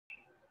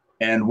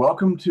And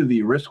welcome to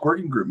the Risk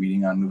Working Group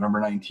meeting on November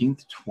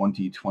 19th,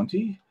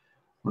 2020.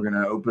 We're going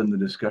to open the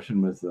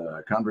discussion with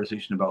a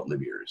conversation about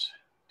lib years.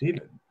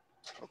 David.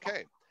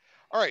 Okay.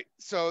 All right.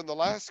 So in the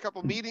last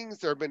couple meetings,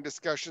 there have been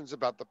discussions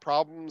about the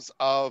problems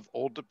of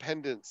old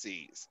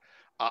dependencies.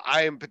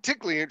 I am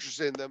particularly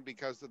interested in them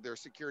because of their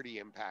security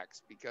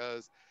impacts,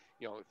 because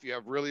if you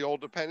have really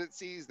old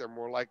dependencies, they're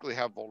more likely to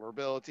have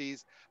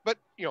vulnerabilities. But,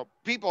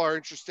 people are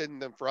interested in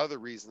them for other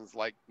reasons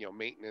like,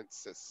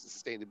 maintenance,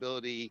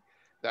 sustainability,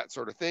 that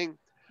sort of thing.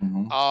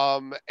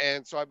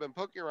 And so I've been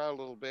poking around a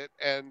little bit,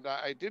 and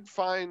I did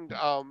find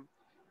a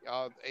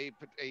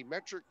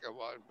metric,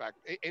 in fact,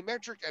 a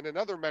metric and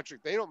another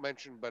metric they don't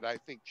mention, but I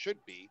think should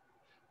be,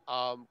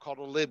 called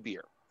a lib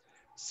year.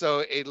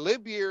 So a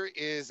lib year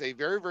is a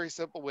very, very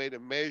simple way to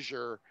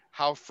measure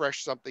how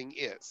fresh something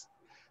is.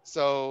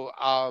 So,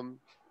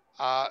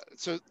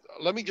 so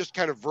let me just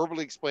kind of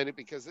verbally explain it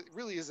because it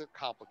really isn't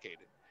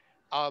complicated.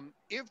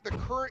 If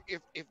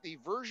the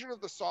version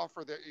of the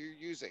software that you're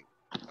using,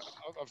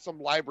 of some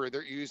library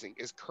they're using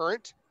is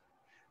current,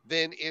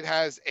 then it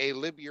has a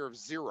lib year of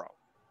 0.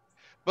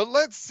 But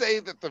let's say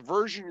that the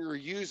version you're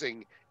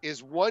using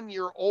is 1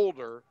 year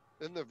older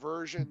than the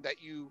version that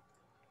you,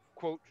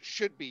 quote,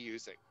 should be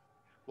using.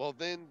 Well,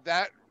 then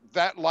that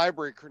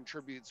library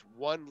contributes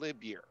 1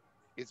 lib year.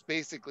 It's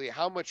basically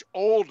how much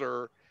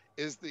older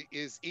is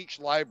each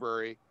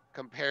library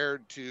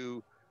compared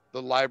to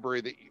the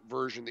library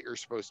version that you're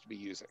supposed to be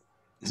using.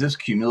 Is this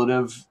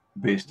cumulative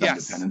based on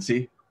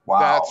dependency?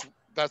 Wow.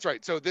 That's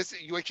right. So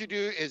what you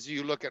do is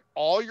you look at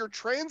all your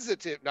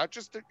transitive, not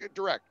just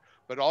direct,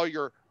 but all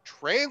your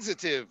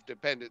transitive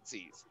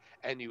dependencies,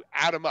 and you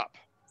add them up.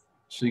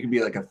 So you can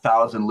be like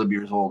 1,000 lib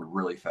years old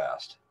really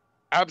fast.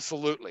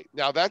 Absolutely.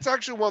 Now that's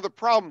actually one of the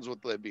problems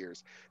with lib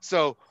years.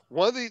 So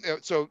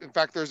in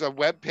fact, there's a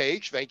web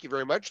page, thank you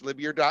very much,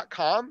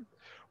 libyear.com,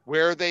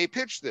 where they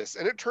pitch this,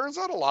 and it turns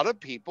out a lot of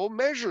people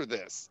measure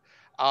this.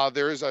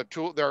 There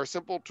are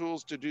simple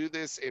tools to do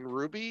this in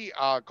Ruby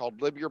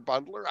called libyear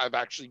bundler. I've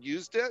actually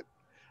used it.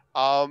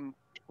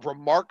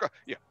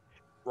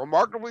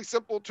 Remarkably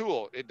simple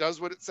tool. It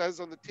does what it says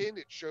on the tin.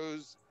 It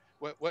shows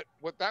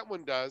what that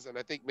one does, and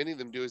I think many of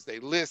them do, is they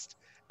list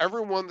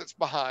everyone that's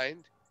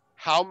behind,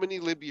 how many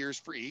lib years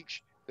for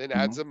each, then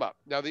adds them up.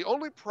 Now, the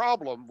only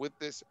problem with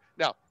this,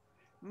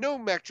 no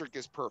metric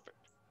is perfect,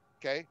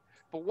 okay?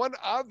 But one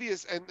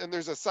obvious, and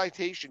there's a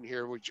citation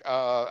here, which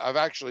I've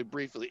actually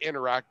briefly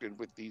interacted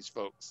with these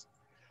folks.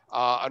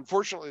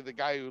 Unfortunately, the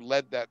guy who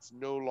led that's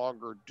no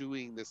longer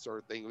doing this sort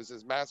of thing. It was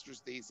his master's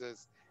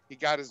thesis. He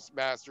got his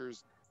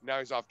master's. Now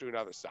he's off doing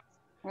other stuff.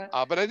 Right.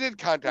 But I did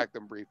contact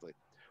them briefly.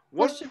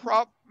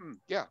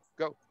 Yeah,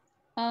 go.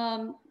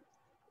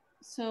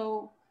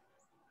 So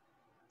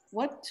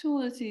what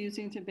tool is he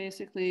using to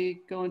basically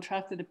go and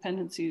track the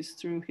dependencies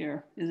through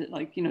here? Is it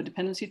like,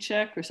 dependency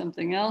check or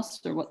something else,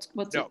 or what's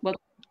no.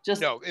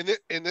 No,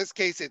 in this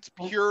case, it's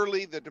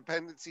purely the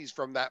dependencies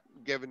from that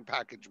given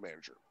package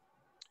manager.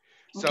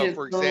 Okay, so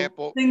for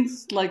example,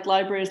 things like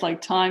libraries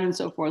like time and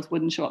so forth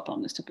wouldn't show up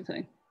on this type of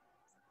thing.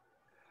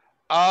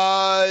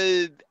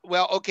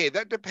 Well, okay,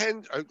 that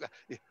depends.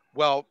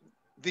 Well,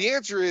 the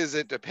answer is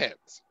it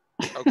depends.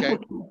 Okay.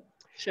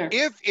 Sure.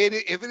 If it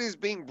is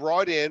being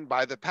brought in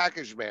by the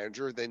package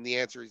manager, then the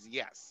answer is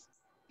yes,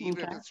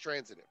 even if it's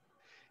transitive.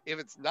 If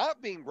it's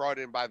not being brought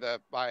in by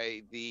the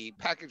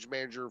package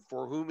manager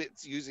for whom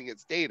it's using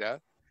its data,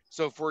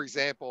 so for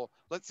example,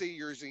 let's say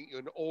you're using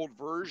an old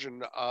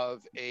version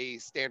of a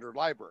standard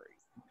library,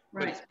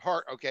 but it's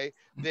part, okay,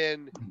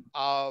 then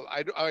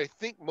I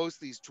think most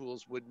of these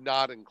tools would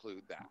not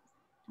include that.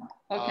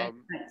 Okay.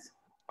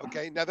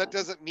 Okay, now that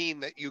doesn't mean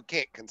that you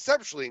can't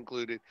conceptually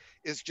include it.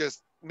 It's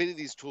just many of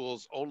these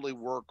tools only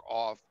work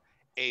off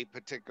a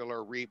particular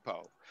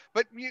repo.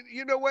 But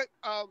you know what?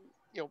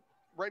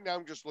 Right now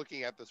I'm just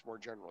looking at this more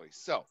generally.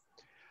 So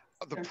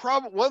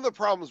one of the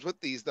problems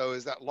with these though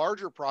is that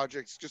larger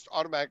projects just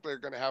automatically are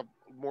going to have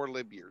more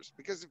lib years,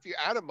 because if you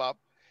add them up,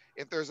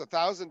 if there's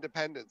 1,000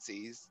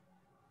 dependencies,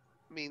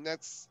 I mean,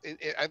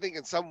 I think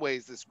in some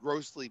ways this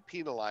grossly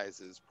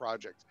penalizes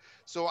projects.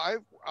 So I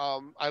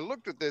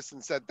looked at this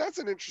and said, that's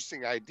an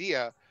interesting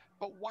idea,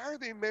 but why are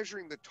they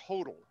measuring the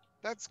total?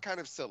 That's kind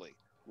of silly.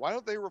 Why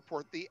don't they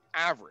report the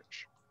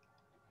average?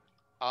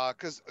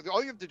 Because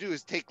all you have to do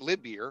is take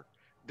lib year,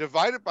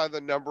 divide it by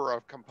the number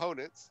of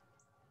components.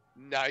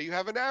 Now you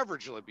have an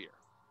average lib year.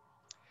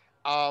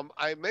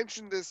 I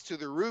mentioned this to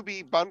the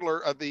Ruby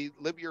bundler, the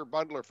libyear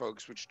bundler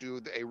folks, which do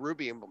a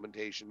Ruby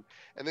implementation,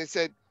 and they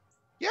said,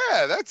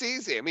 yeah, that's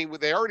easy. I mean,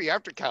 they already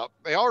have to count.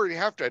 They already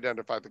have to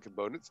identify the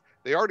components.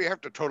 They already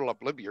have to total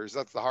up lib years.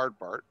 That's the hard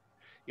part.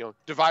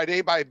 Divide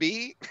A by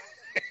B.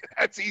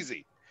 That's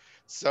easy.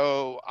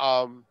 So,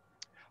 and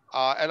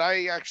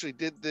I actually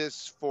did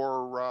this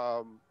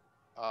for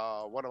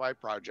one of my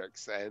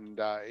projects, and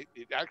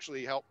it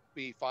actually helped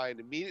me find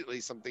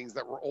immediately some things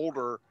that were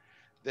older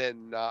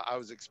than I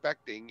was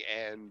expecting,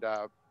 and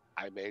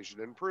I managed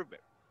an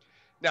improvement.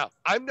 Now,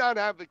 I'm not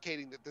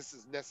advocating that this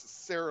is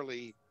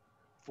necessarily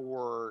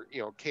for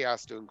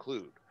CHAOSS to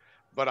include,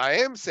 But I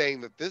am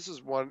saying that this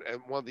is one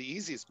of the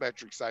easiest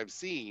metrics I've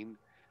seen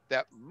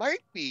that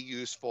might be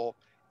useful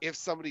if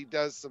somebody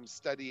does some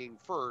studying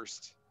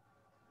first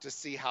to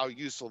see how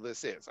useful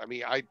this is. I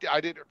mean, I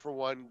did it for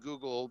one.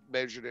 Google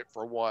measured it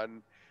for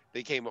one.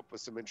 They came up with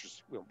some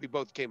interesting, we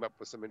both came up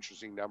with some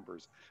interesting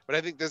numbers. But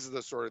I think this is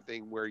the sort of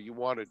thing where you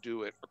want to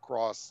do it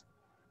across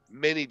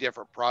many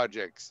different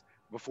projects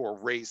before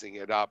raising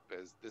it up,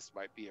 as this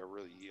might be a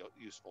really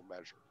useful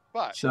measure.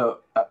 But so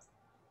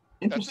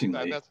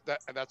interestingly,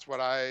 that's what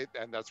I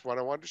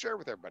wanted to share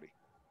with everybody.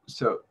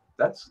 So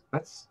that's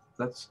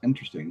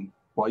interesting.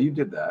 While you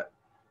did that,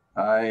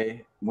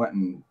 I went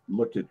and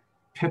looked at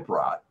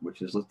PipRot,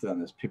 which is listed on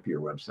this Pipier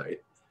website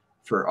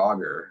for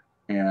Augur,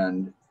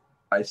 and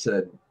I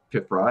said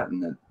PipRot,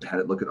 and then had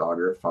it look at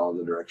Augur, follow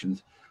the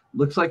directions.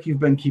 Looks like you've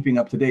been keeping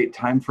up to date.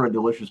 Time for a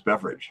delicious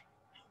beverage.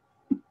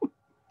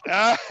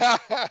 Now,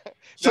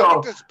 So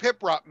what does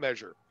PipRot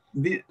measure?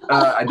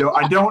 I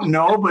don't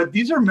know, but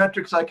these are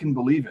metrics I can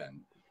believe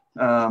in.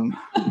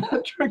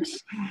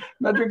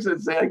 Metrics that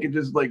say I could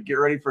just like get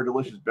ready for a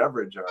delicious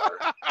beverage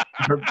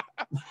are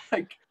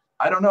like,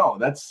 I don't know.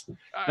 That's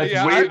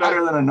way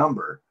better than a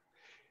number.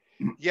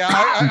 Yeah,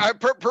 I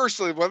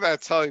personally, what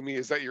that's telling me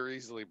is that you're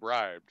easily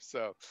bribed.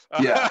 So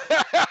yeah,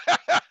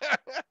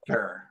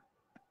 fair,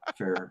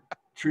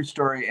 true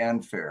story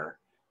and fair.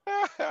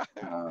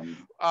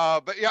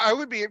 But yeah, I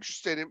would be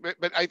interested in,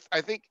 but I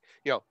think,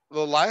 the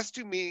last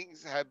two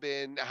meetings have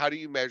been, how do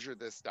you measure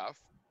this stuff?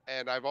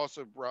 And I've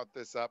also brought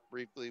this up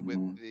briefly with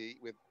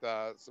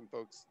some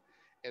folks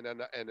in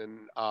the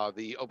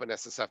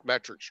OpenSSF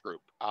metrics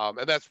group.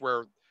 And that's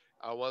where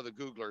one of the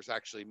Googlers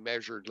actually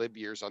measured lib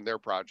years on their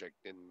project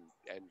and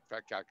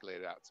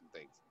calculated out some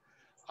things.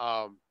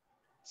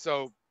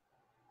 So,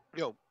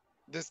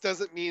 this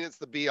doesn't mean it's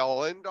the be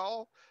all end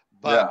all,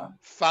 but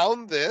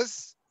found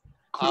this.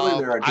 Clearly,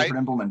 there are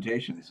different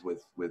implementations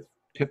with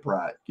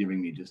PipRot giving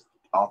me just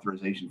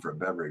authorization for a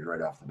beverage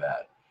right off the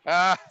bat.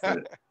 But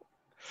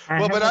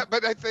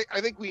I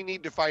think we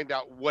need to find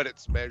out what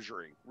it's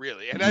measuring,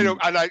 really. And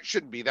I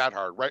shouldn't be that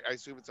hard, right? I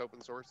assume it's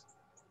open source.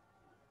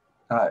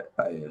 I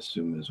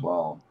assume as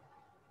well.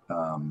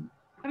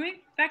 Coming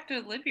back to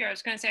lib year, I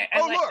was going to say I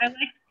like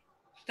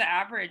the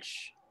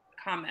average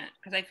comment,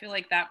 because I feel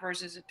like that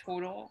versus a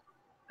total.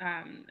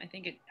 I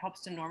think it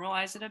helps to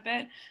normalize it a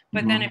bit.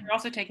 But then if you're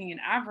also taking an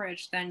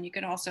average, then you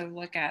can also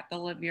look at the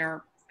lib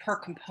year per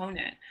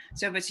component.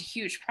 So if it's a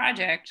huge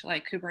project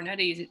like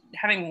Kubernetes,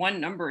 having one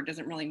number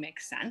doesn't really make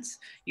sense.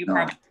 You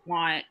probably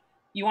want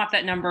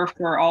that number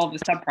for all of the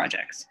sub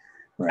projects.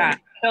 Right.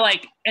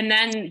 And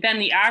then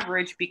the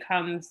average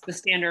becomes the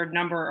standard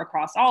number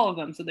across all of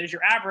them. So there's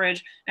your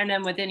average, and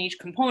then within each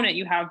component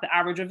you have the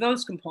average of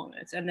those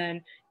components, and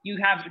then you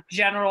have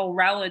general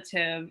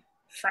relative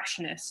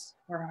freshness,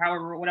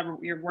 or whatever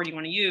your word you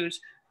want to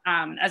use,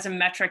 as a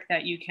metric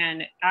that you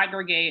can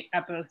aggregate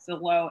at both the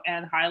low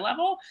and high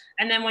level.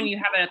 And then when you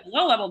have it at the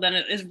low level, then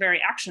it is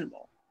very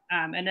actionable.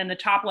 And then the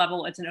top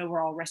level, it's an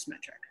overall risk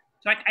metric.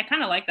 So I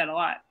kind of like that a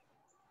lot.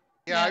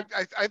 Yeah.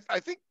 I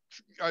think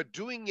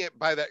doing it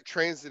by that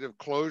transitive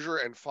closure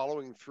and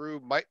following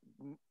through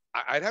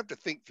I'd have to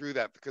think through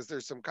that, because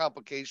there's some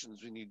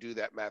complications when you do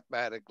that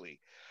mathematically.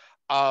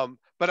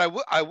 But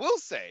I will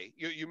say,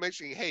 you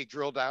mentioning, hey,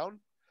 drill down,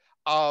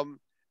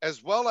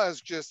 as well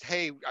as just,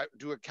 hey,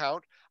 do a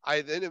count.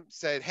 I then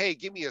said, hey,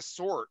 give me a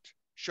sort,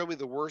 show me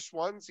the worst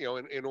ones,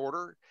 in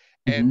order.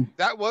 And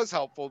that was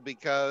helpful,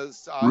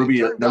 because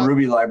the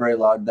Ruby library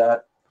logged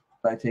that,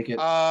 I take it.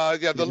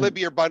 The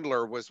Libyear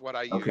bundler was what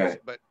I used. Okay.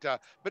 But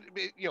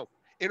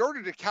in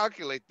order to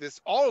calculate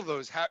this, all of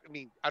those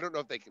I don't know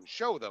if they can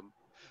show them,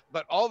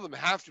 but all of them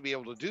have to be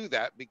able to do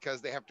that,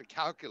 because they have to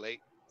calculate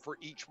for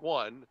each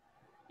one,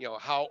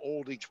 how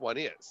old each one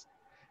is.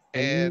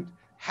 And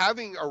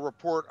having a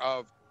report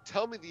of,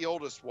 tell me the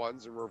oldest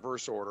ones in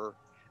reverse order,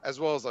 as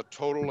well as a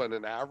total and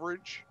an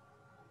average,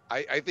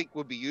 I think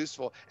would be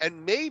useful.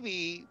 And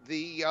maybe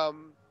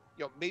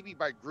maybe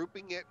by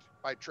grouping it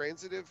by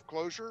transitive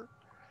closure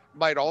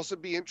might also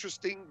be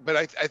interesting. But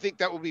I think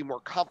that would be more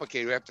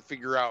complicated. We have to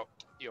figure out,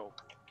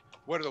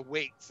 what are the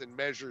weights and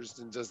measures,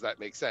 and does that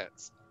make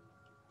sense?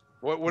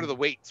 What are the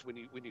weights when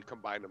you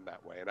combine them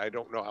that way? And I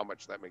don't know how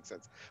much that makes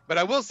sense. But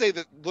I will say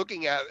that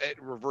looking at it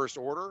in reverse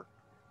order,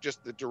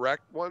 just the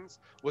direct ones,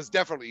 was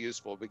definitely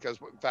useful, because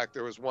in fact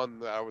there was one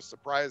that I was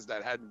surprised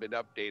that hadn't been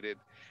updated,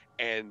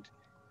 and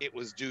it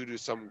was due to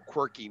some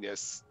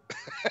quirkiness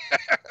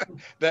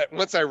that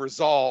once I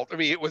resolved,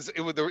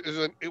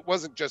 it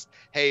wasn't just,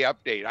 hey,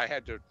 update. I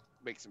had to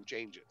make some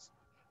changes,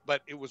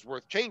 but it was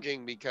worth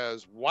changing,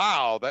 because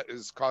wow, that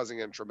is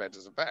causing a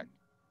tremendous effect.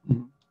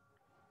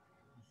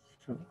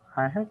 So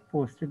I have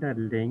posted a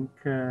link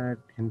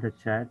in the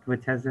chat,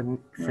 which has an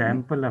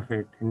example of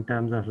it in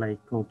terms of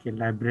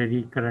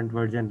library, current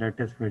version,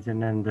 latest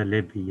version, and the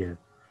lib year.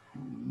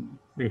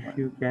 If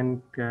you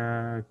can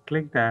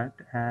click that,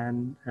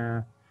 and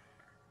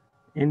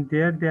in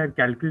there they are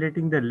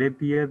calculating the lib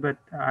year, but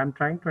I'm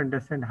trying to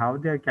understand how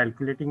they are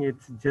calculating.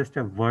 It's just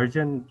a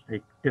version,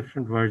 like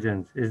different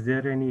versions. Is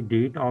there any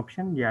date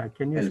option? Yeah,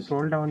 can you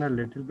scroll down a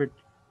little bit?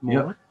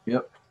 more?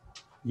 Yep.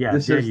 Yeah,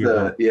 This there is you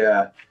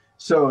go.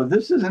 So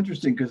this is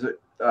interesting because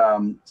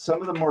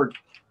some of the more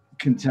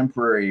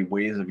contemporary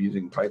ways of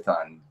using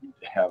Python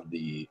have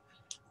the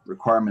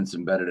requirements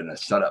embedded in a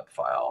setup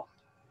file.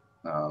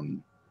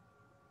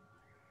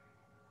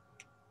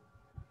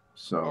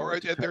 Or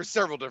there's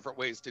several different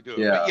ways to do it.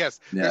 Yeah, But yes,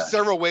 yeah. there's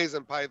several ways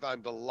in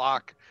Python to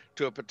lock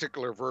to a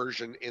particular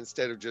version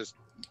instead of just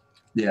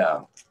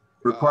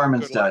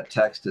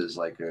requirements.txt is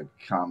like a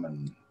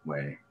common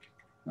way.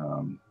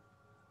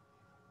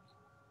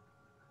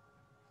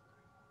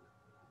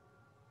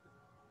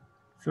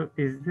 So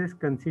is this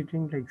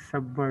considering like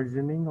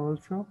subversioning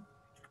also?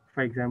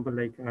 For example,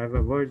 like I have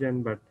a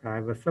version, but I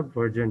have a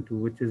subversion too,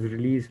 which is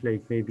released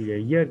like maybe a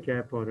year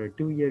gap or a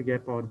 2-year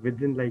gap, or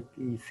within like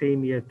the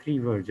same year 3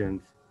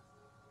 versions,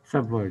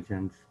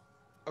 subversions.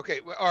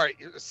 Okay, well, all right.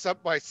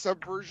 By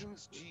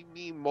subversions, do you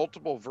mean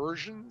multiple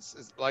versions?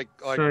 Is like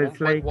So 1.1, it's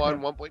like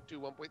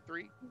 1.2,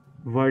 1.3?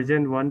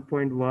 version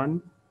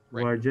 1.1,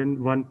 Right. version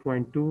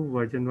 1.2,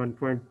 version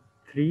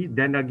 1.3,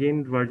 then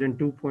again version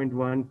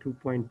 2.1,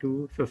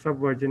 2.2. So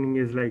subversioning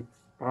is like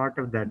part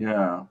of that.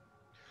 Yeah.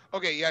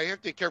 Okay, yeah, you have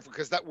to be careful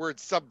because that word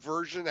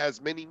subversion has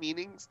many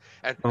meanings,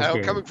 and Okay.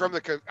 I'm coming from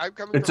the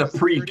It's a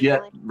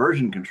pre-get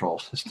version control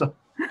system.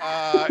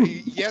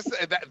 Yes,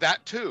 that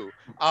too.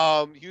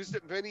 Used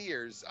it many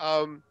years.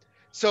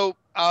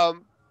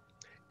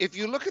 If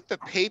you look at the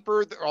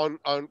paper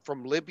on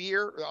from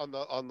Libyear on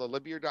the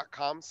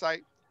Libyear.com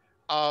site,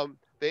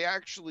 they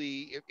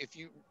actually, if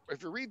you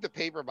read the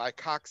paper by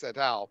Cox et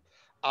al.,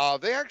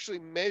 they actually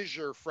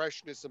measure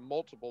freshness in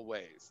multiple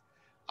ways,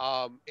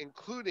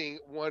 including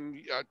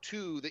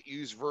two that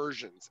use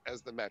versions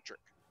as the metric.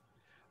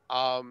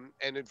 And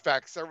in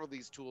fact, several of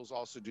these tools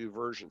also do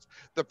versions.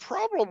 The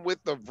problem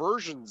with the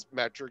versions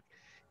metric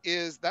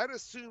is that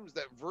assumes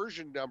that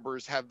version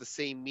numbers have the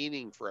same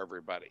meaning for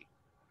everybody.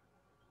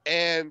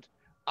 And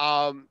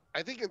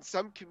I think in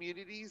some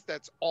communities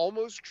that's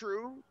almost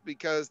true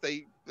because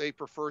they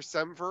prefer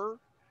semver,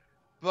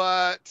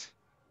 but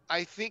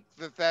I think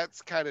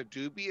that's kind of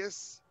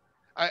dubious.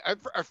 I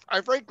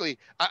frankly,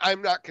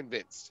 I'm not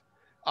convinced,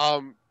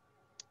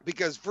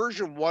 because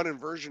version 1 and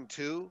version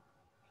 2,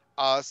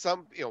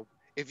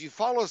 if you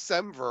follow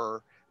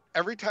semver,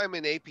 every time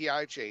an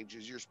API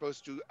changes, you're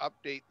supposed to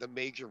update the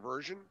major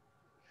version,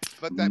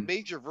 but that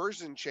major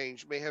version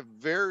change may have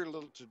very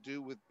little to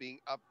do with being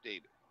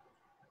updated.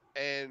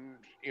 And,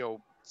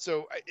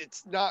 so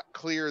it's not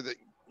clear that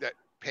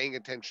paying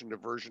attention to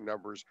version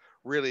numbers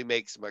really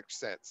makes much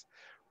sense.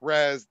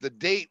 Whereas the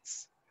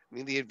dates, I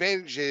mean, the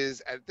advantage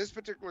is at this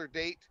particular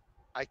date,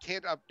 I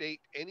can't update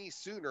any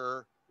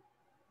sooner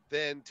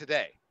than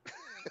today.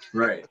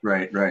 Right.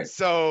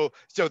 So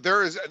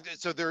there is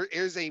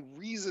a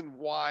reason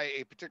why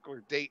a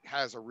particular date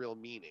has a real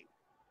meaning.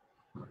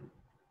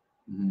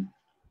 Mm-hmm.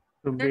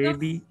 So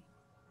maybe.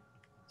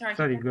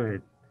 Sorry, go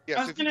ahead.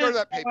 Yeah, so if you go to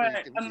that paper,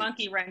 you can a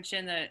monkey wrench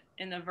in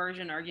the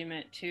version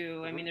argument too.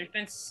 Mm-hmm. I mean, there's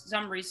been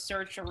some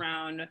research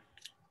around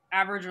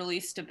average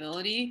release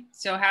stability.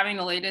 So having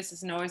the latest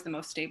isn't always the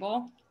most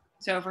stable.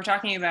 So if we're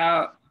talking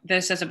about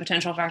this as a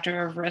potential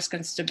factor of risk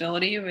and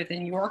stability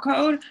within your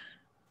code,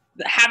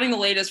 having the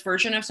latest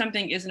version of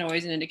something isn't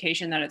always an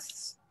indication that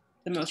it's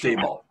the most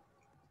stable.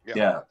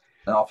 Yeah.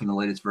 And often the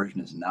latest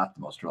version is not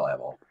the most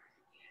reliable.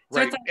 So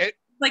right. It's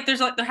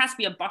there has to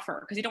be a buffer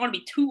because you don't want to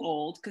be too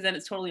old because then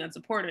it's totally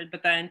unsupported,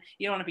 but then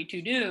you don't want to be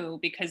too new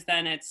because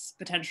then it's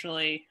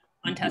potentially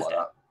untested.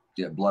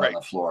 Blood on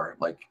the floor,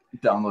 like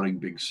downloading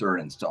Big Sur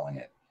and installing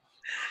it.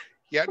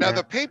 Yeah. Now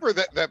the paper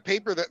that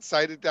paper that's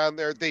cited down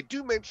there, they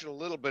do mention a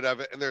little bit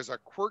of it, and there's a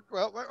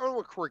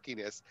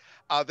quirkiness.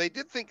 They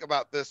did think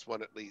about this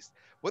one at least.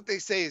 What they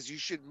say is you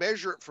should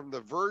measure it from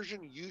the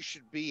version you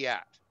should be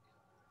at,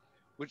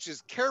 which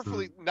is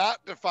carefully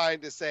not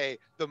defined to say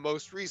the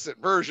most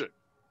recent version.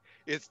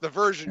 It's the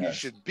version you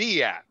should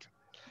be at.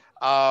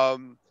 But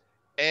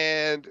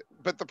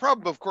the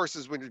problem, of course,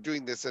 is when you're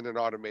doing this in an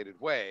automated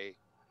way,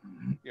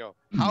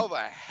 how the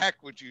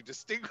heck would you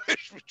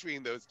distinguish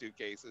between those two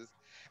cases?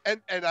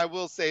 And I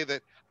will say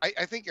that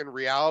I think in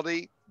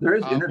reality, there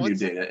is interview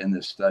data in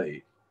this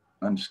study.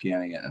 I'm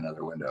scanning it in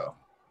another window.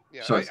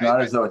 Yeah, so it's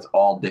not as though it's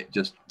all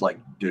just like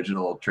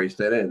digital trace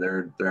data.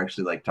 They're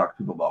actually like talking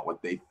to people about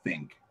what they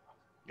think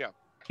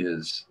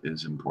is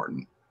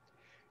important.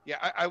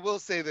 Yeah, I will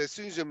say that as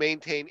soon as you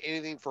maintain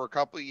anything for a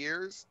couple of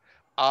years,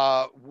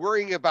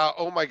 worrying about,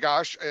 oh my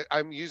gosh,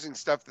 I'm using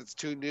stuff that's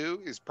too new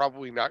is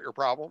probably not your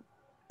problem.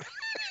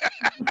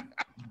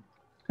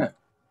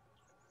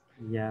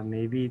 Yeah,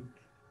 maybe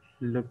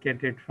look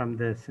at it from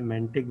the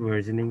semantic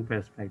versioning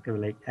perspective,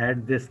 like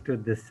add this to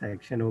this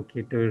section,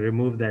 okay, to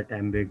remove that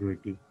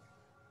ambiguity.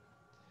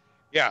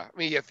 Yeah, I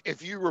mean,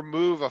 if you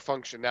remove a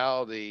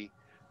functionality,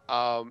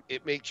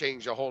 it may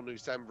change a whole new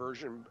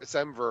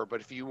semver,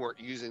 but if you weren't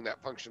using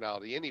that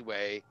functionality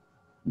anyway,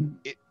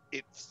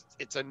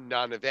 it's a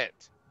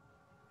non-event.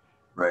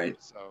 Right.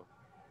 So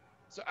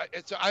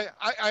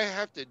I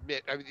have to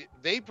admit, I mean,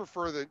 they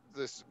prefer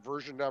this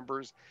version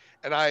numbers,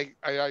 and I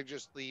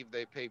just leave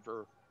the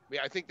paper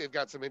mean, I think they've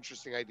got some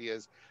interesting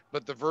ideas,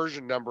 but the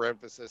version number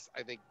emphasis,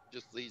 I think,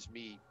 just leaves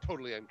me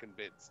totally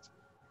unconvinced.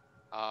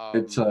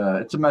 It's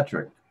a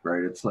metric,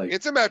 right? It's like,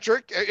 it's a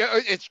metric.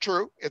 It's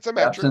true. It's a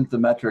metric. Absent the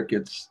metric,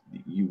 it's,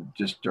 you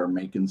just are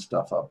making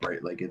stuff up,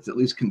 right? Like, it's at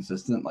least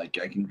consistent. Like,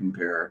 I can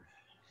compare,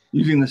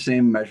 using the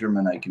same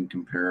measurement, I can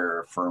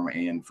compare firm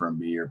A and firm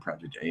B, or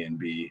project A and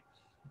B,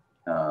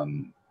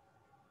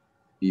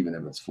 even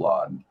if it's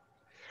flawed.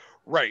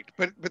 Right,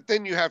 but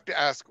then you have to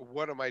ask,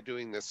 what am I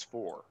doing this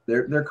for?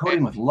 They're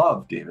coding with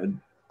love, David.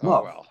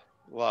 Love. Oh, well,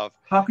 love.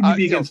 How can you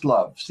be against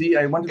love? See,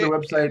 I went to their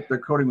website. They're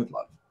coding with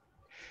love.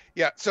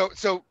 Yeah.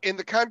 So in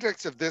the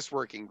context of this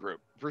working group,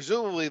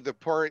 presumably the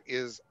point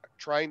is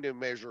trying to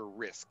measure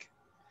risk,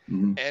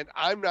 and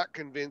I'm not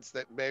convinced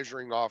that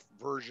measuring off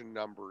version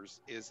numbers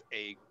is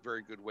a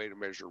very good way to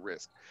measure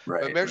risk.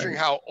 Right. But measuring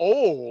how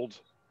old,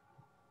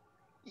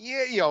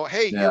 hey, you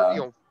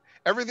know,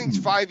 everything's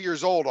 5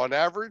 years old on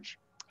average.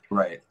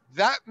 Right.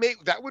 That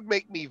would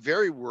make me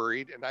very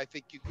worried, and I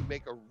think you can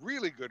make a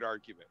really good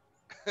argument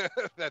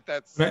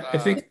that's. I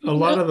think a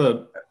lot of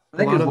the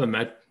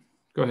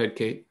Go ahead,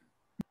 Kate.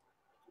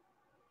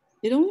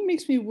 It only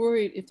makes me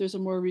worried if there's a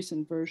more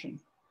recent version.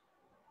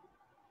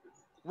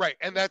 Right,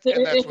 and that's what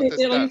this like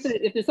does. I said,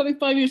 if there's something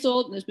 5 years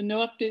old and there's been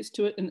no updates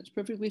to it and it's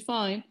perfectly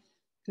fine,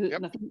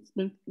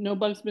 no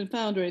bugs been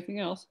found or anything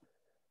else.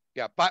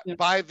 Yeah,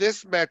 by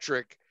this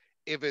metric,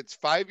 if it's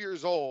 5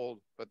 years old,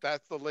 but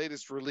that's the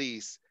latest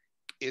release,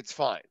 it's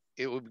fine.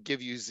 It will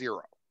give you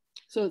 0.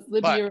 So it's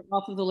Libyear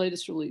off of the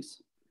latest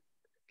release.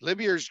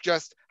 Libyear is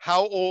just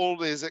how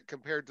old is it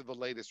compared to the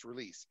latest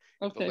release.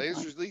 If the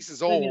latest release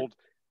is old,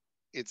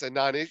 it's a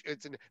non-issue.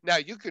 Now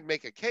you could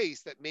make a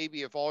case that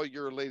maybe if all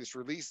your latest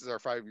releases are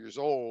 5 years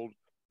old,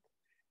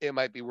 it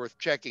might be worth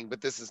checking,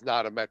 but this is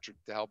not a metric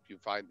to help you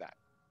find that.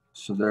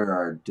 So there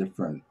are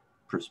different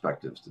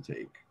perspectives to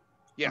take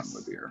on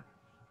Libyear.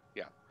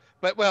 Yeah,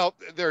 but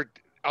they're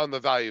on the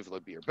value of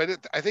Libyear.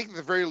 But I think at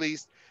the very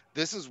least,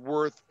 this is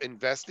worth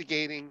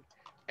investigating.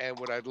 And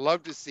what I'd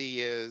love to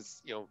see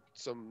is,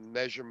 some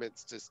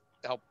measurements to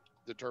help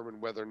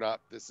determine whether or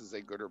not this is a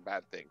good or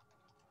bad thing.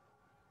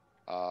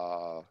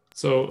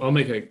 So I'll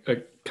make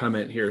a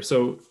comment here.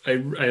 So I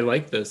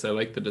like this. I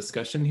like the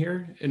discussion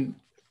here. And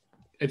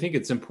I think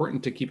it's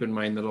important to keep in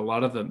mind that a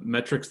lot of the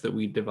metrics that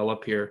we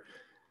develop here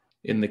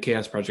in the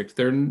CHAOSS project,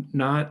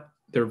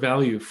 they're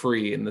value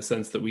free in the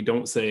sense that we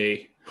don't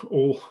say,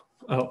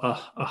 a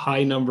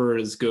high number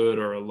is good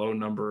or a low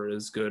number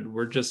is good.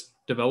 We're just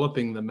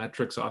developing the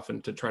metrics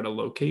often to try to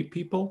locate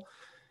people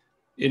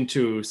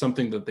into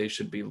something that they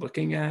should be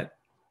looking at.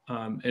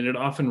 And it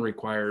often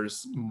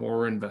requires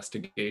more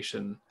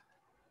investigation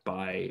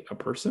by a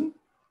person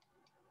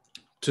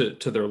to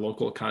their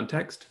local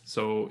context.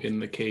 So in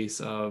the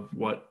case of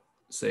what,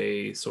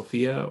 say,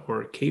 Sophia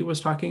or Kate was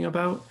talking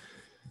about,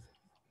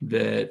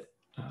 that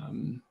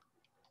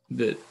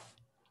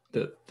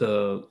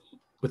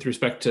with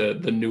respect to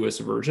the newest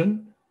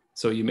version,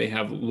 so you may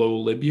have low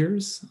lib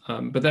years,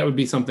 but that would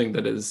be something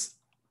that is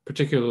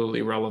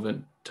particularly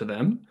relevant to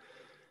them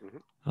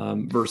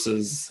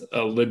versus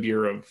a lib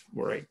year of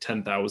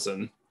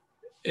 10,000.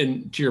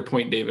 And to your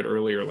point, David,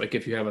 earlier, like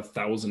if you have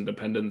 1,000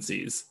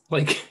 dependencies,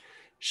 like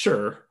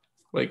sure,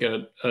 like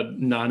a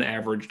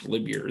non-averaged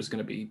lib year is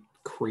going to be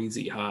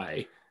crazy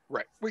high.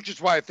 Right, which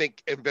is why I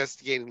think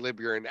investigating lib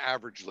year and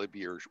average lib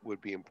year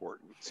would be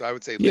important. So I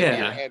would say lib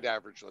year and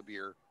average lib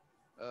year.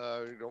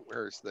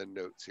 Where's the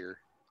notes here?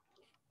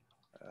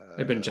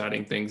 I've been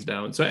jotting things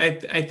down. So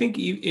I think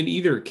in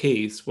either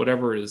case,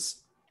 whatever is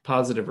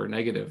positive or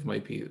negative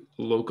might be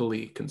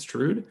locally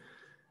construed.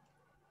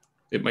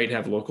 It might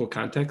have local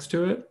context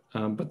to it,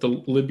 but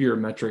the Libyear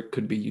metric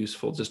could be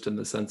useful just in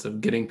the sense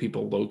of getting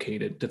people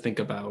located to think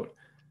about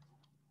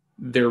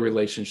their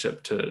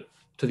relationship to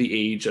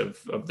the age of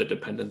the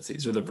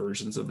dependencies or the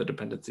versions of the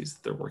dependencies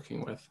that they're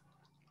working with.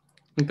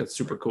 I think that's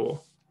super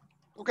cool.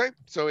 Okay,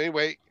 so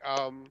anyway,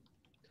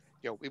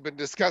 we've been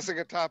discussing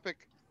a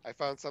topic. I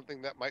found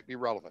something that might be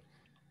relevant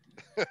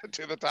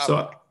to the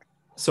topic.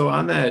 So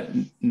on that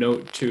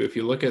note too, if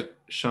you look at,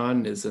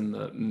 Sean is in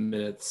the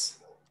minutes.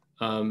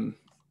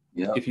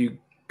 If you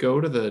go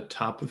to the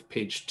top of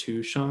page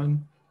 2,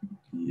 Sean.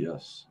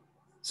 Yes.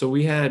 So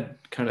we had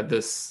kind of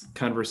this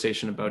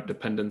conversation about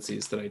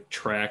dependencies that I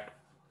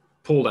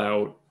pulled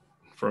out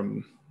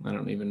from, I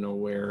don't even know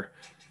where.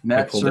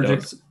 Matt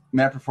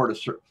performed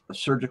a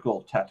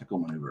surgical tactical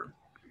maneuver.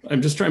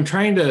 I'm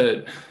trying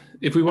to,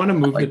 if we want to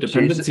move the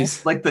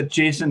dependencies. Like the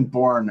Jason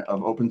Bourne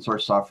of open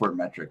source software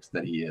metrics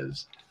that he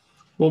is.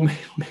 Well,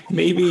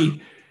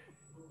 maybe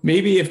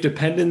if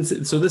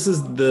dependency, so this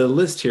is the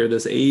list here,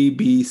 this A,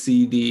 B,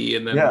 C, D,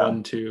 and then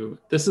 1, 2.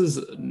 This is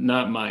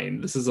not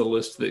mine. This is a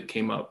list that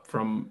came up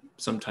from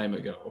some time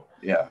ago.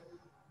 Yeah.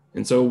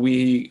 And so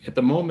at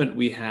the moment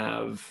we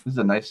have. This is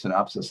a nice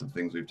synopsis of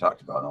things we've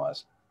talked about in the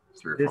last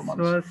 3 or 4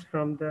 months. This was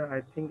from the,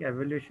 I think,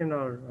 evolution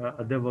or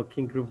other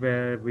working group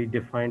where we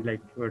defined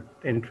like what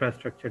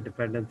infrastructure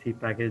dependency,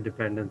 package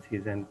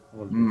dependencies, and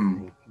all these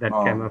things that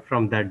came up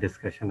from that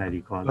discussion, I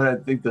recall. But I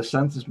think the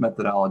census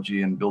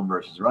methodology and build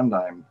versus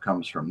runtime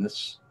comes from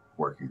this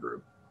working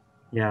group.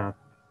 Yeah.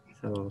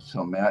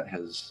 So Matt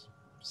has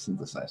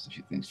synthesized a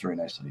few things very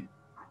nicely.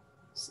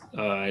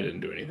 I didn't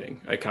do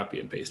anything. I copy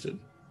and pasted.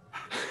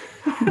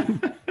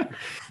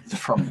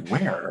 From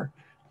where?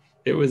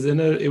 It was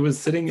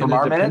sitting from in a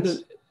our dependent.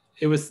 minutes?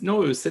 It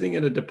was sitting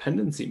in a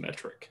dependency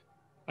metric.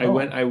 I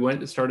went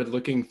and started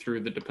looking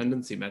through the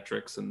dependency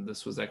metrics, and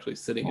this was actually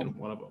sitting in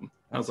one of them.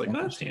 I was like,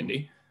 that's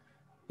handy.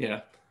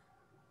 Yeah.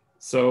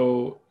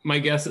 So my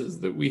guess is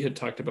that we had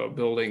talked about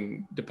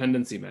building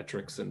dependency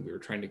metrics, and we were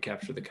trying to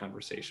capture the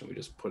conversation. We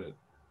just put it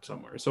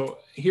somewhere. So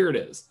here it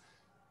is.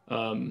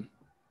 And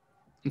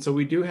so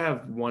we do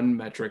have one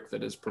metric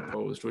that is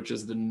proposed, which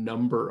is the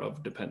number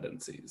of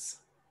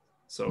dependencies.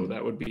 So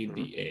that would be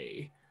the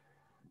A.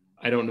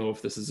 I don't know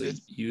if this is a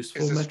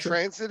useful metric. Is this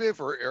transitive,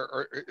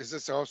 or does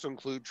this also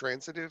include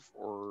transitive,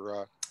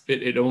 or?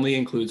 It only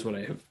includes what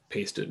I have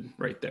pasted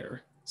right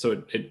there.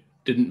 So it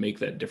didn't make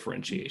that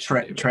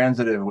differentiation.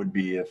 Transitive would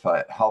be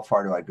how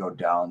far do I go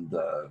down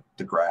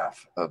the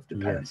graph of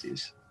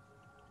dependencies?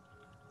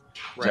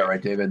 Yes. Is that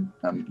right, David?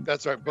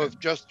 That's right. Both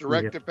just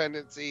direct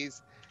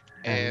dependencies,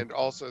 and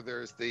also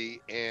there's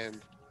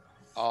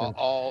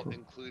all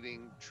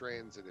including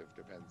transitive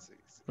dependencies.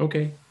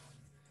 Okay.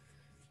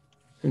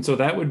 And so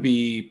that would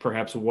be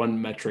perhaps one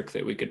metric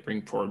that we could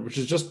bring forward, which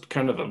is just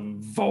kind of the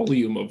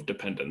volume of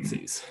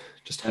dependencies.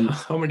 Just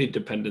how many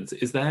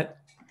dependencies is that?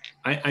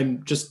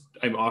 I'm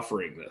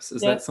offering this.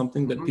 Is that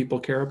something that people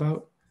care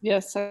about?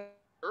 Yes,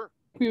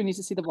 we would need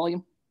to see the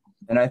volume.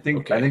 And I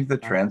think the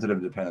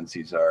transitive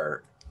dependencies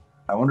are,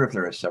 I wonder if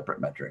they're a separate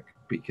metric,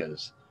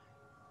 because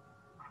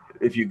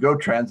if you go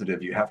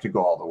transitive, you have to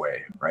go all the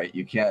way, right?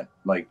 You can't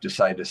like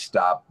decide to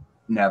stop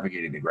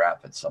navigating the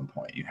graph at some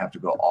point. You have to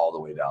go all the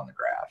way down the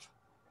graph.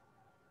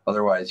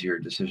 Otherwise, your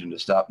decision to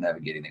stop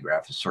navigating the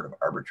graph is sort of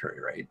arbitrary,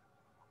 right?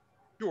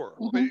 Sure,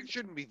 but it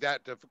shouldn't be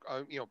that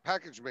difficult.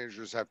 Package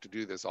managers have to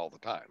do this all the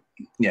time.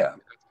 Yeah,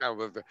 that's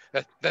kind of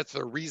that's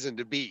the reason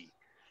to be.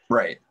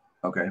 Right.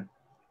 Okay.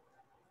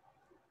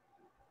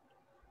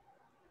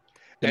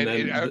 And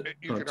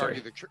you can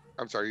argue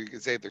you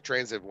can say the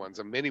transitive ones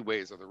in many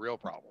ways are the real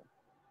problem.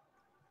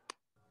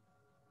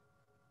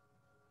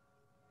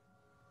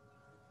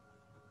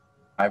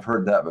 I've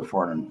heard that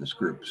before in this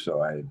group,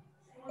 so I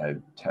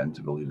tend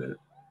to believe it.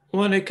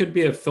 Well, and it could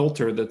be a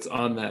filter that's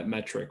on that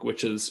metric,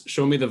 which is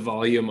show me the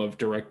volume of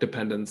direct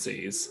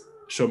dependencies,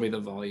 show me the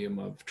volume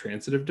of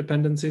transitive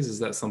dependencies. Is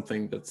that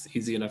something that's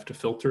easy enough to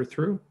filter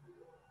through?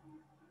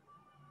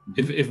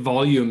 If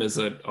volume is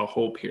a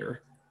hope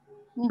here,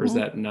 or is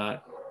that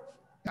not?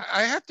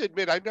 I have to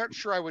admit, I'm not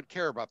sure I would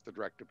care about the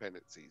direct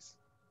dependencies.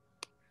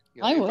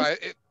 I would.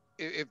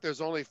 If there's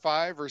only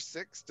 5 or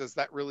 6, does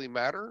that really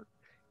matter?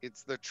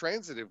 It's the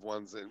transitive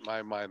ones in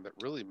my mind that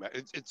really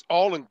matter. It's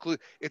all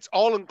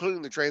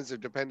including the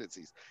transitive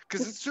dependencies,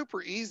 because it's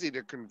super easy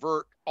to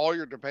convert all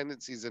your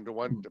dependencies into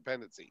one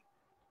dependency.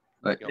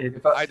 Like,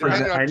 I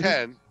depend on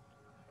 10.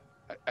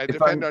 I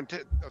depend on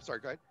 10. Oh, sorry,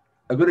 go ahead.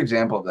 A good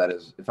example of that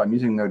is if I'm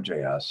using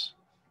Node.js,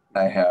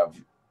 I have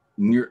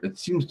it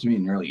seems to me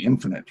nearly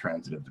infinite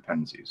transitive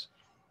dependencies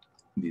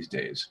these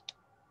days,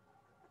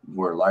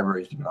 where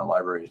libraries depend on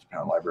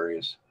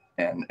libraries.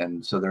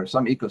 And so there are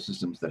some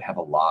ecosystems that have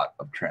a lot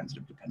of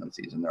transitive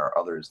dependencies, and there are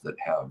others that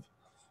have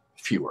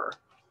fewer.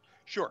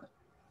 Sure.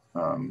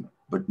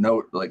 But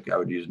Node, like I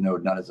would use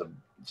Node not as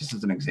just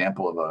as an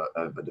example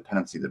of a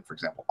dependency that, for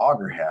example,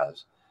 Augur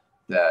has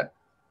that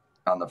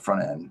on the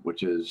front end,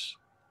 which is,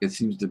 it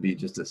seems to be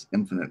just this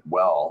infinite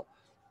well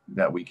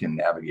that we can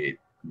navigate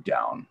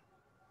down.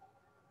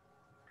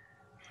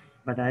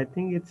 But I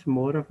think it's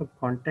more of a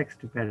context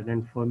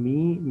dependent. For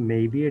me,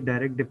 maybe a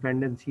direct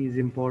dependency is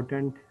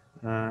important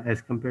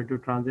as compared to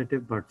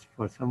transitive, but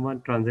for someone,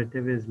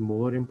 transitive is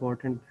more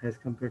important as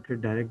compared to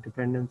direct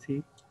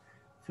dependency.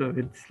 So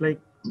it's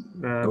like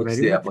what's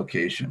the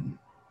application?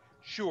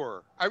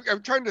 Sure.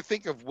 I'm trying to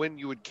think of when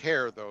you would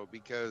care, though,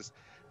 because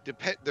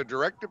the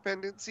direct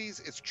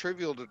dependencies, it's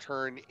trivial to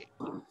turn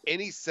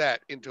any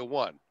set into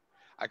one.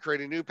 I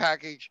create a new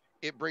package,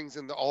 it brings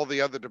in all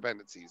the other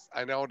dependencies.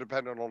 I now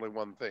depend on only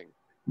one thing.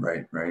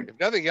 Right. If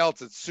nothing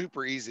else, it's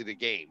super easy to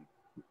game.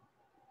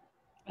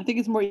 I think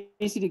it's more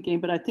easy to game,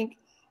 but I think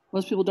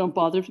most people don't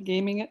bother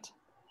gaming it.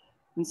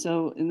 And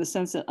so in the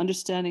sense that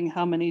understanding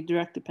how many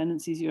direct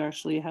dependencies you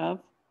actually have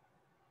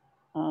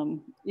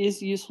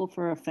is useful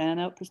for a fan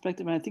out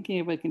perspective. And I'm thinking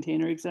of a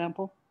container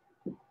example.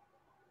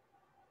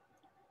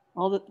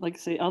 All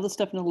the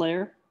stuff in a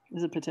layer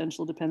is a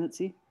potential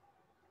dependency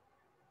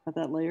at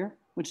that layer,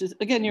 which is,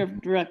 again, you're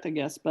direct, I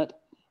guess,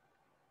 but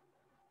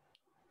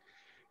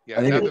yeah,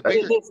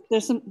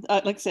 there's some,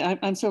 like I say,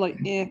 I'm sort of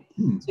like,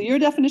 So your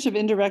definition of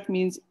indirect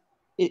means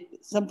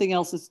something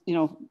else is,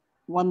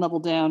 one level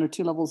down or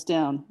 2 levels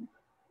down.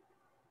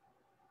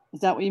 Is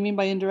that what you mean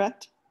by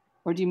indirect?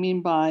 Or do you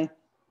mean by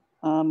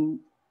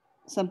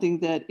something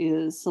that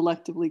is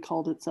selectively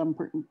called at some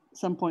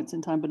points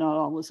in time, but not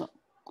always?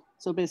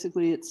 So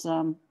basically it's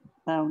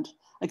bound.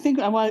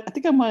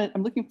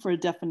 I'm looking for a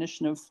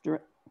definition of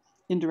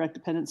indirect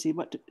dependency.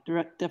 What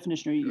direct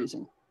definition are you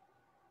using?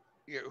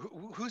 Yeah,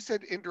 who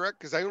said indirect?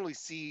 Because I only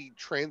see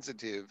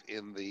transitive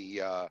in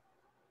the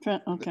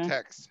Okay.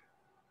 text.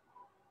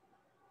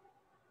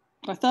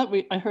 I thought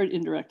I heard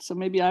indirect, so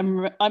maybe I'm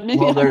Well,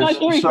 not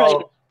hearing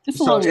right. It's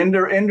so long.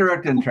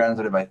 indirect and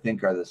transitive, I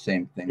think, are the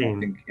same thing. I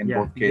think in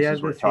both they are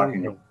cases the same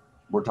thing.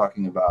 we're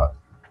talking about.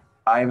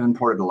 I've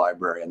imported a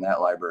library, and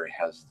that library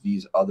has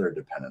these other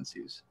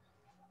dependencies,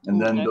 and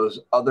then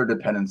those other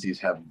dependencies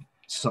have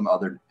some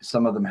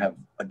of them have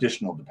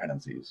additional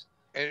dependencies.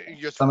 And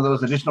some of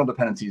those additional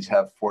dependencies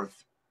have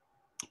fourth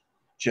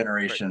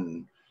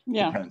generation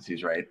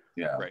dependencies, right?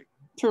 Yeah. Right.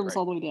 Turtles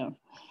all the way down.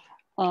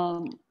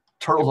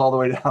 Turtles all the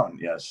way down.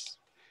 Yes.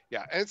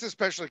 Yeah, and it's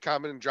especially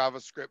common in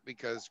JavaScript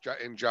because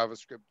in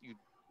JavaScript you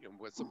know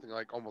with something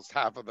like almost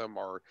half of them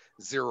are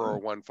 0 or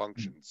 1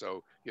 function.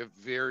 So you have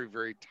very,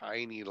 very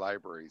tiny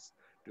libraries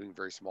doing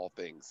very small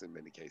things in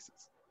many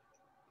cases.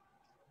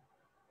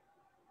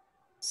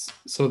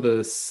 So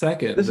the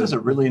second, this is a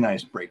really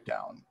nice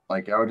breakdown.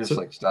 Like I would just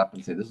like stop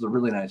and say, this is a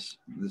really nice,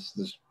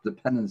 this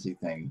dependency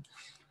thing.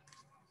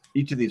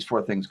 Each of these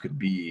 4 things could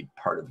be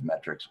part of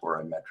metrics or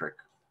a metric.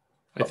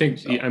 I think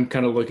I'm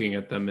kind of looking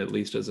at them at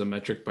least as a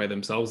metric by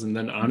themselves. And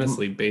then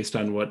honestly, based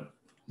on what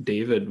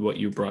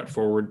you brought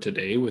forward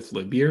today with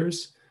lib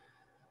years,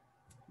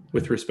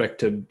 with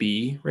respect to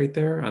B right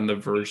there on the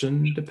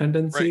version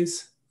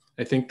dependencies,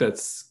 I think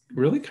that's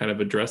really kind of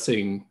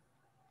addressing,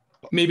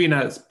 maybe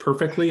not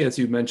perfectly, as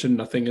you mentioned,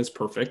 nothing is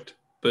perfect,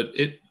 but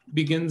it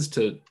begins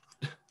to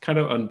kind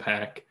of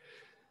unpack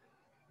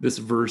this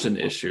version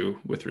issue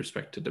with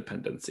respect to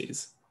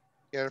dependencies.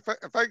 Yeah, if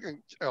I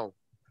can,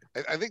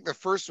 I think the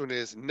first one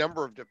is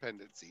number of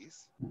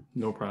dependencies.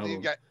 No problem. Then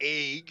you've got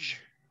age.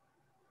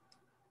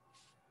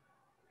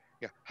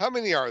 Yeah, how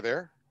many are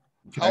there?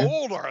 Okay. How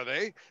old are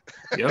they?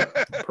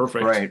 Yep,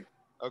 perfect. Right.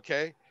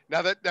 Okay.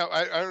 Now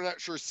I'm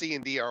not sure C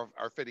and D are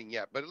fitting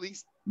yet, but at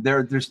least there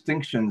are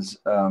distinctions.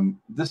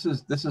 This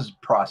is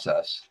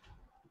process,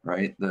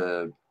 right?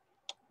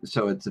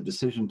 So it's a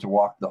decision to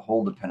walk the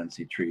whole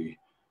dependency tree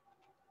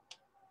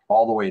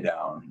all the way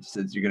down.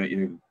 So you're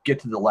gonna get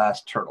to the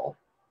last turtle,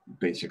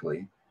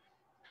 basically,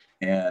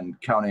 and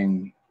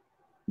counting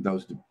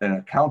those an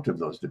account of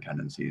those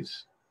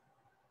dependencies.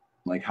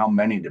 Like how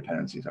many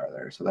dependencies are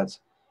there? So that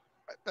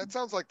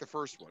sounds like the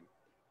first one.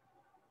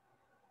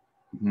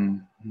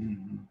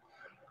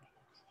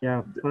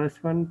 Yeah,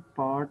 first one,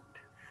 part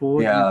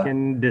 4, you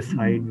can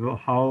decide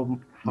how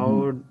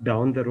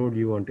down the road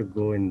you want to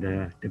go in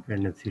the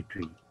dependency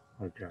tree.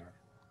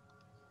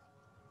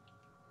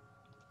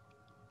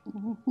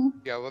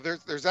 Yeah, well,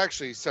 there's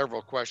actually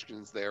several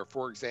questions there.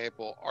 For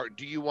example,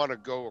 do you want to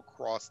go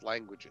across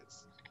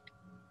languages?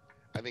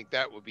 I think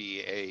that would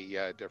be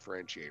a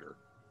differentiator.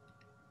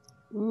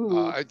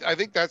 I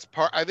think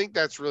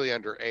that's really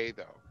under A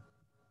though.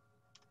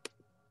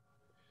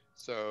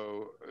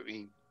 So I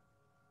mean,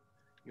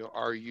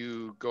 are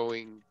you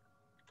going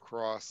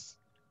cross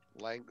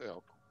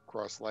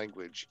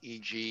language,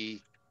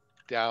 e.g.,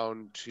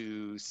 down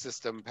to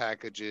system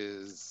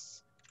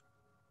packages,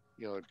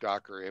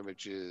 Docker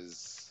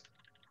images,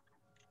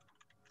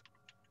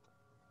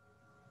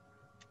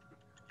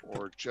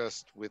 or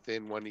just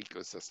within one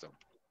ecosystem?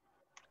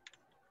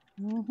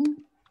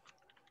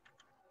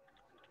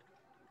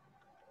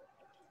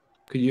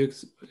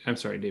 I'm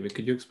sorry, David,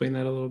 could you explain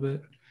that a little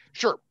bit?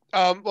 Sure.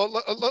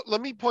 Well,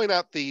 let me point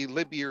out the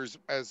lib years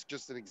as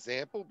just an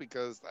example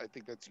because I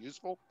think that's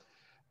useful.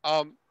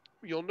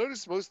 You'll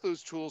notice most of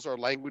those tools are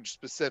language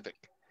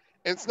specific,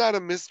 and it's not a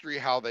mystery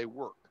how they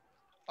work.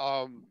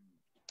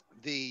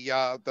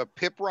 The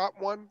piprot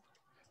one.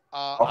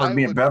 Offered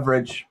me a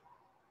beverage.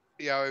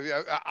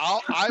 Yeah,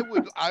 I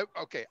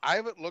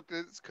haven't looked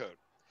at its code,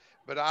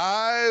 but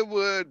I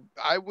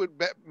would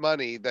bet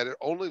money that it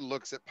only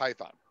looks at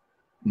Python.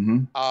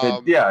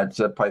 It's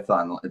a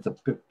Python. It's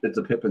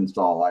a pip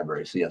install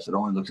library. So yes, it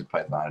only looks at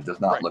Python. It does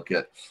not look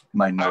at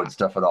my node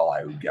stuff at all,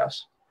 I would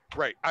guess.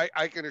 Right.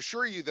 I can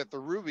assure you that the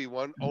Ruby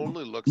one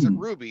only looks at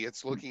Ruby.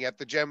 It's looking at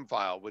the gem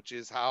file, which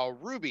is how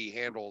Ruby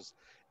handles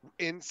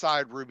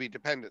inside Ruby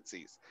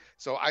dependencies.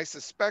 So I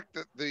suspect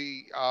that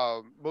the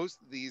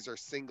most of these are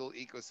single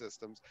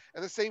ecosystems,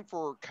 and the same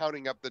for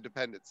counting up the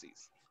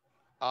dependencies.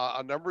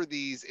 A number of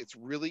these, it's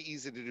really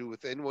easy to do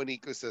within one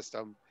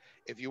ecosystem.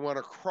 If you want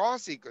to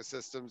cross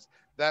ecosystems,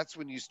 that's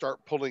when you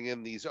start pulling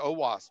in these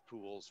OWASP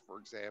tools, for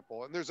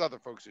example. And there's other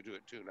folks who do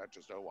it too, not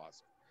just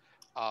OWASP,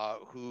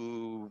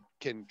 who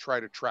can try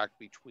to track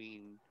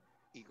between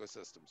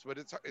ecosystems. But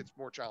it's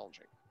more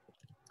challenging.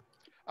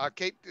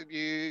 Kate,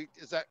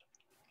 is that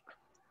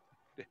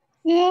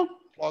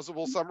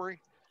plausible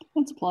summary?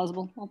 That's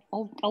plausible.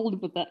 I'll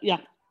live with that. Yeah,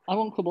 I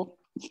won't quibble.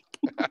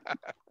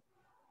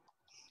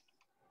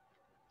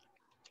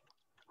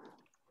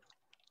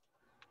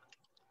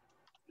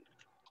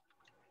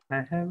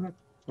 I have a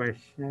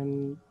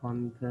question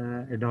on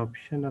the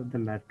adoption of the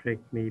metric,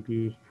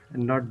 maybe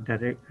not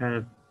direct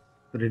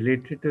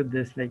related to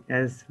this, like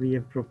as we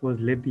have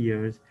proposed lib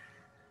years.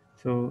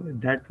 So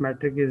that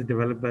metric is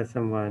developed by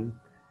someone,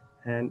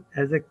 And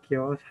as a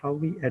chaos, how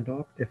we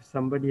adopt if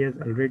somebody has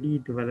already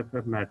developed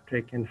a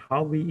metric and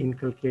how we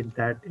inculcate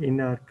that in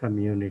our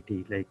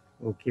community. Like,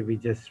 okay, we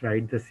just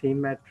write the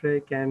same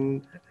metric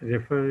and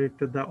refer it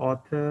to the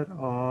author,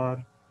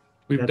 or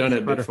We've done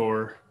that's it for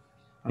before.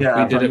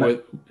 Yeah, We did it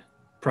with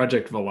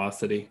Project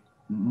Velocity.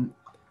 Mhm.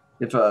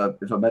 If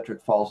a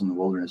metric falls in the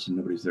wilderness and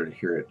nobody's there to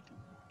hear it,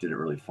 did it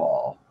really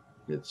fall?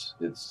 It's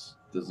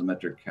does the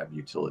metric have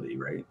utility,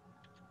 right?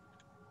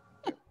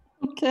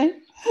 Okay,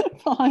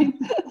 fine.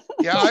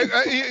 Yeah,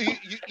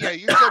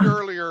 you said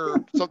earlier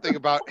something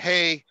about,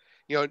 hey,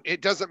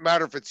 it doesn't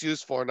matter if it's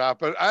useful or not,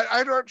 but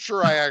I'm not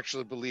sure I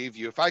actually believe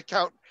you. If I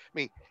count, I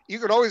mean, you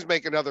can always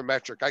make another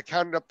metric. I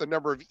counted up the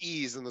number of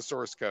E's in the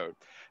source code.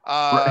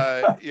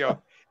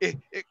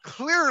 It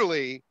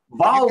clearly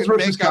Vowels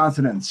versus make up,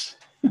 consonants.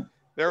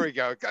 there we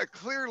go.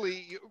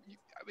 Clearly,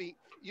 I mean,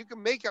 you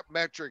can make up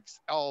metrics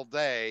all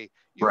day.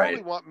 You Right.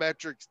 only want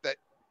metrics that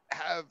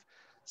have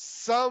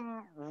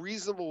some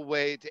reasonable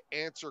way to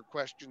answer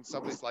questions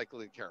somebody's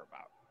likely to care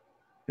about.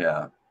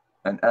 Yeah,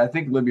 and I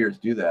think Libyers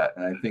do that,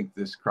 and I think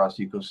this cross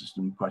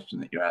ecosystem question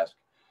that you ask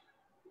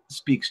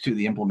speaks to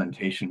the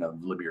implementation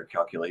of Libyer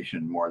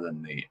calculation more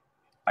than the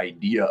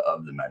idea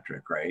of the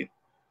metric, right?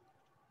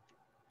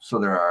 So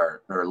there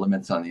are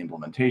limits on the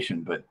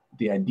implementation, but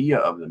the idea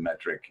of the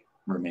metric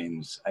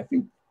remains. I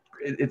think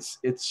it's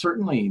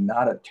certainly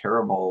not a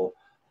terrible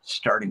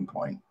starting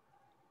point,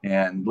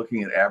 and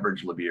looking at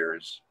average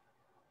Libyers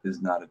is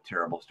not a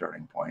terrible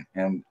starting point.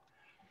 And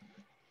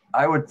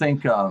I would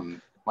think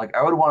like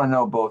I would want to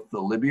know both the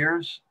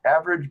Libyers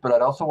average, but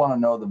I'd also want to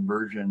know the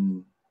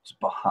versions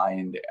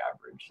behind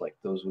average. Like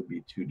those would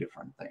be two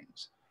different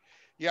things.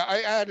 Yeah,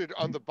 I added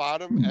on the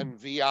bottom and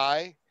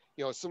VI,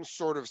 some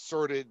sort of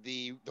sorted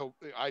the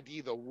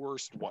ID the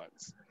worst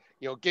ones.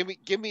 Give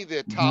me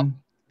the top,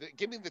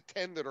 give me the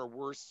 10 that are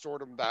worst, sort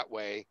them that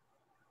way,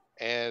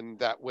 and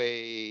that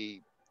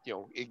way,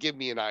 it give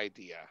me an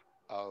idea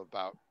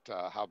about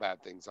how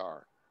bad things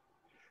are.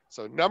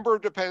 So number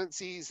of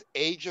dependencies,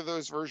 age of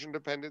those version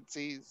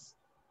dependencies.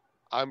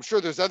 I'm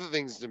sure there's other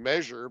things to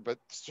measure, but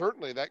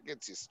certainly that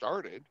gets you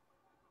started.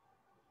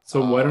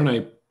 So why don't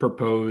I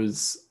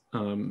propose,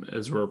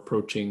 as we're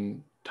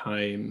approaching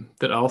time,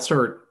 that I'll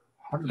start.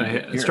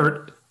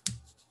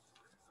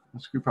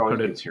 This group always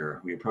gets here.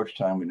 We approach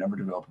time. We never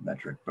develop a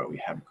metric, but we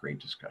have great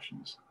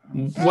discussions.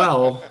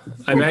 Well,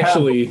 I'm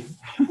actually,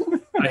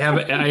 I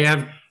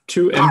have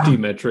two empty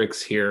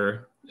metrics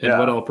here, and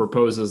what I'll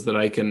propose is that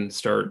I can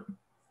start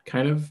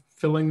kind of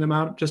filling them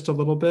out just a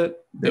little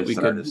bit. That we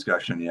could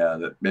discussion,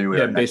 that maybe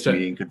our next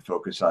meeting could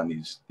focus on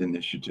these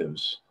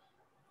initiatives.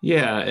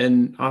 Yeah,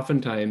 and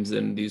oftentimes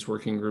in these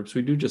working groups,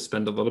 we do just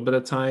spend a little bit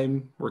of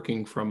time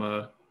working from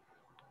a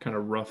kind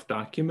of rough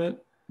document,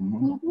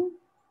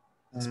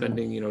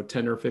 spending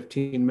 10 or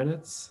 15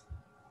 minutes.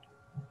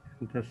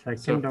 The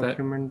second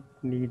document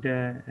need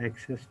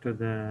access to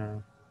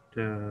the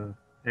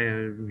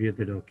view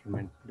the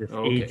document. This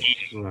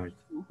each word.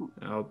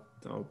 I'll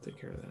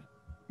take care of that.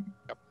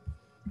 Yep.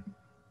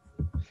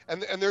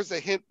 And there's a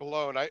hint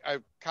below, and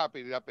I've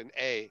copied it up in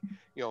A.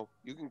 You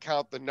can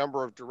count the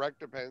number of direct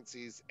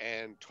dependencies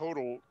and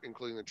total,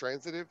 including the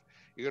transitive.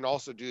 You can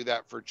also do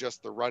that for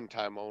just the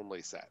runtime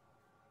only set.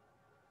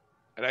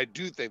 And I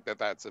do think that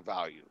that's a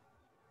value.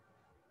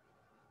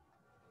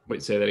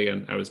 Wait, say that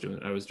again. I was doing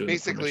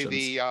basically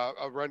the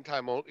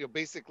runtime only.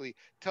 Basically,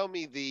 tell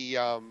me the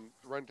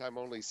runtime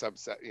only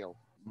subset.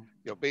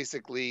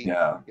 Basically,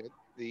 tell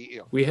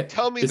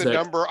me the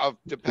number of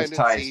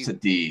dependencies. This ties to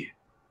D.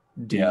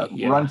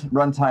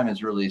 Runtime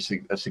is really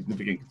a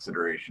significant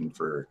consideration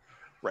for,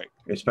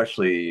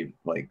 especially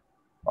like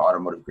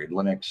automotive grade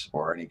Linux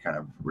or any kind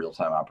of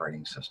real-time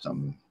operating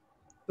system.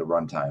 The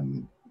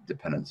runtime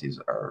dependencies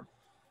are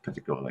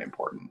particularly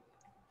important.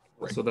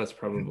 Right. So that's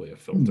probably a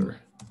filter.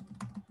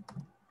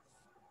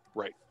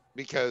 Right,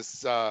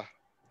 because at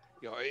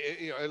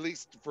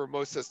least for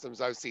most systems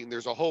I've seen,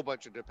 there's a whole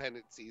bunch of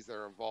dependencies that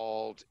are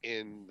involved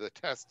in the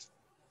test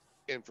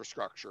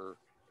infrastructure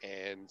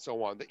and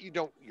so on that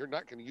you're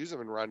not going to use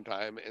them in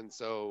runtime. And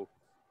so,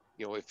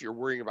 if you're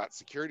worrying about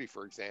security,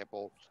 for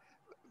example,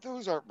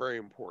 those aren't very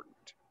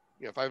important.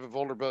 If I have a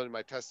vulnerability in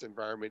my test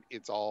environment,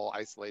 it's all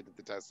isolated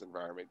the test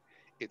environment.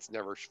 It's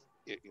never,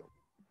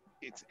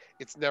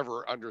 it's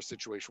never under a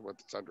situation where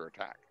it's under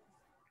attack.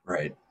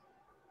 Right.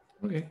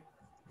 Okay.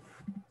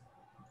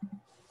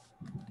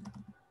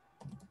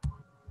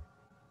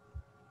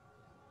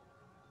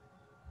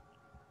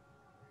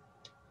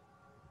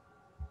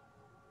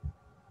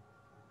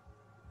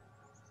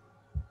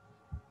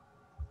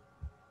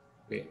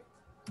 Okay,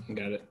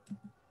 got it.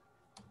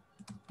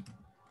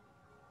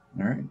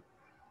 All right.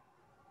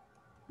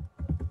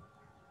 All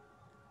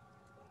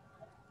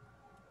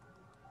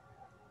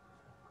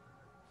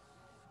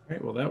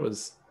right, well, that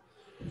was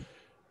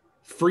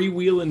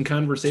freewheeling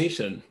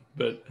conversation,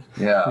 but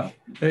I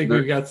think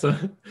we've got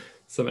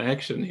some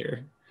action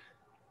here.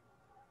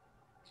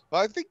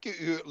 Well, I think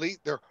you at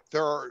least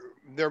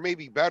there may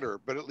be better,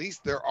 but at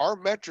least there are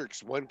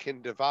metrics one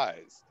can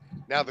devise.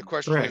 Now the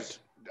question is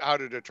how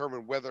to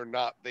determine whether or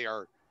not they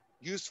are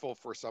useful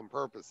for some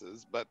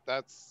purposes, but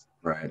that's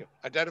Right.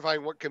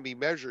 Identifying what can be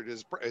measured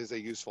is a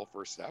useful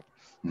first step.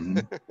 Mm-hmm.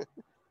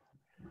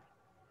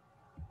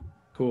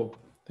 Cool.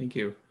 Thank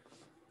you.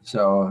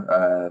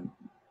 So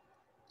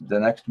the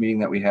next meeting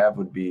that we have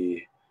would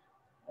be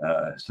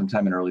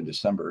sometime in early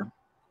December,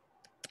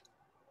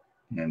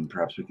 and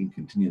perhaps we can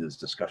continue this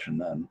discussion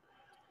then.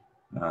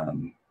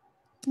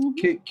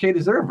 Kate,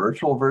 is there a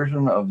virtual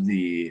version of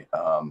the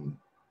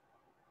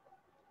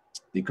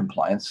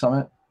compliance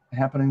summit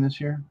happening this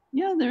year?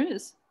 Yeah, there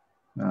is.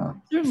 Oh.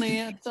 Certainly.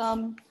 It's,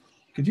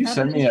 could you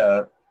send me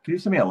a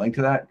link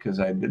to that? Because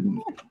I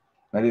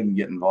didn't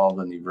get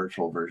involved in the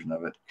virtual version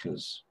of it.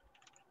 Because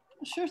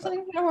sure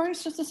thing. No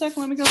worries. Just a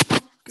second. Let me go.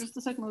 Just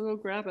a second. I'll go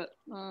grab it.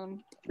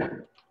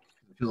 It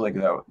feels like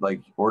that. Like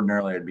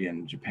ordinarily, I'd be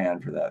in Japan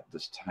for that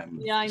this time.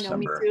 Yeah, I know.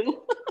 December. Me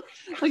too.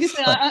 Like I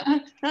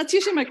said, that's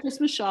usually my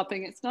Christmas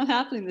shopping. It's not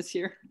happening this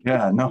year.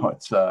 Yeah. No.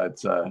 It's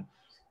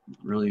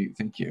really.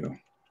 Thank you.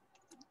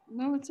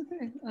 No, it's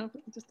okay.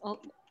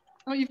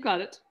 Oh, you've got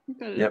it. You've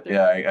got it. Yep.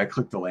 Yeah. I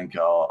clicked the link.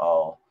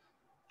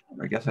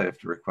 I guess I have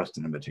to request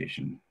an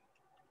invitation,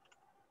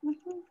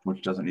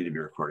 which doesn't need to be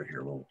recorded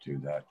here. We'll do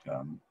that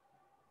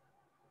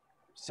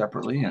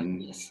separately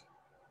and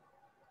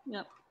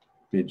yep.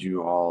 Bid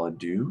you all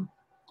adieu.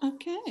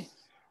 Okay.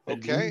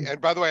 Okay.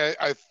 And by the way,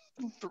 I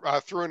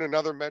threw in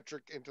another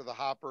metric into the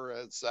hopper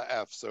as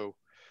F, so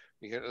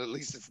we can, at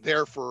least it's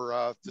there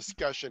for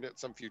discussion at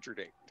some future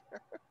date.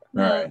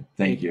 All right.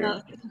 Thank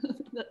you.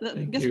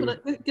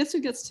 Guess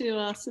who gets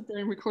to sit there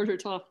and record her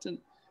talk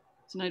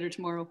tonight or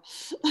tomorrow?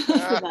 For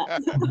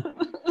that.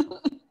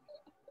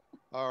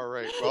 All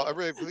right. Well,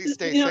 everybody, please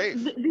stay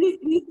safe.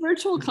 These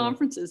virtual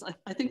conferences,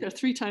 I think they're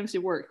 3 times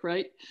your work,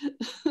 right?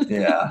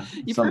 Yeah.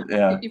 You prep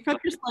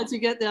your slides, you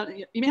get that.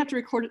 You may have to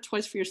record it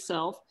twice for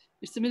yourself.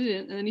 You submit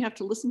it, and then you have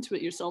to listen to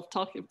it yourself,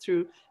 talk it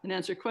through, and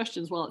answer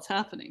questions while it's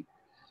happening.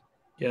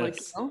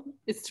 Yes. Like,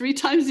 it's 3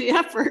 times the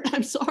effort.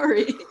 I'm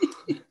sorry.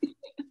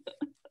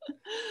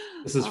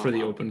 This is for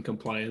the Open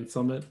Compliance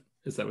Summit.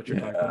 Is that what you're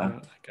talking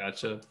about?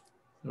 Gotcha.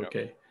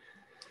 Okay. Yep.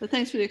 But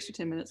thanks for the extra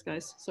 10 minutes,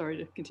 guys. Sorry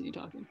to continue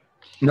talking.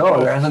 No,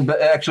 there hasn't been.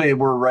 Actually,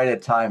 we're right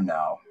at time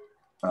now.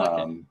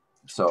 Okay.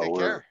 So Take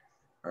care.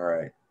 All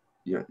right.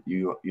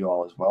 You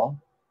all as well.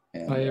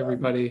 And, bye,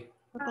 everybody.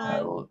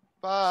 Bye.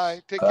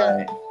 Bye. Take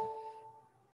care.